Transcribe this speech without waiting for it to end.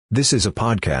This is a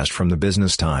podcast from the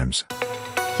Business Times.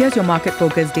 Here's your Market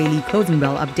Focus Daily Closing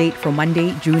Bell update for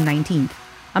Monday, June 19th.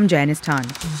 I'm Janice Tan.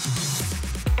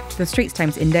 The Straits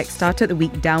Times Index started the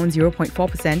week down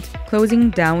 0.4%,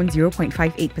 closing down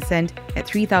 0.58% at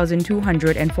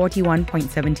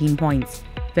 3,241.17 points.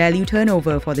 Value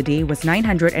turnover for the day was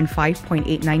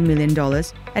 $905.89 million,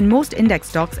 and most index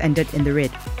stocks ended in the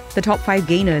red. The top 5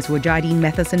 gainers were Jardine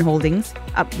Matheson Holdings,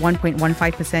 up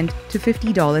 1.15% to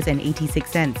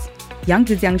 $50.86. Young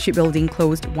Zhejiang Shipbuilding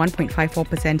closed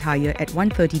 1.54% higher at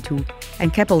 $132,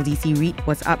 and Keppel DC REIT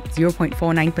was up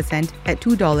 0.49% at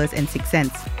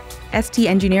 $2.06. ST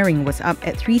Engineering was up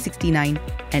at $3.69,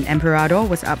 and Emperador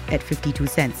was up at 52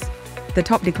 cents. The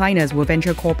top decliners were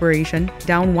Venture Corporation,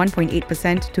 down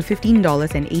 1.8% to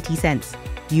 $15.80.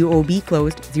 UOB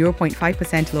closed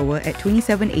 0.5% lower at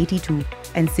 $27.82,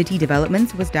 and City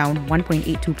Developments was down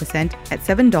 1.82% at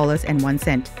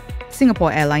 $7.01.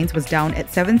 Singapore Airlines was down at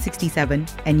 $7.67,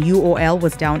 and UOL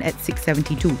was down at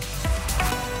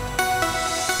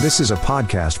 $6.72. This is a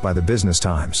podcast by the Business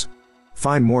Times.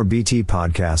 Find more BT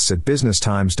podcasts at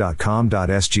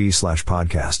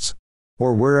businesstimes.com.sg/podcasts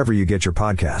or wherever you get your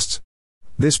podcasts.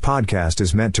 This podcast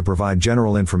is meant to provide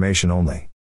general information only.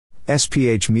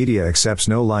 SPH Media accepts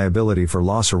no liability for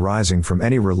loss arising from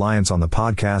any reliance on the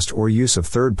podcast or use of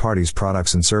third parties'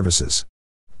 products and services.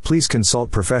 Please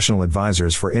consult professional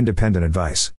advisors for independent advice.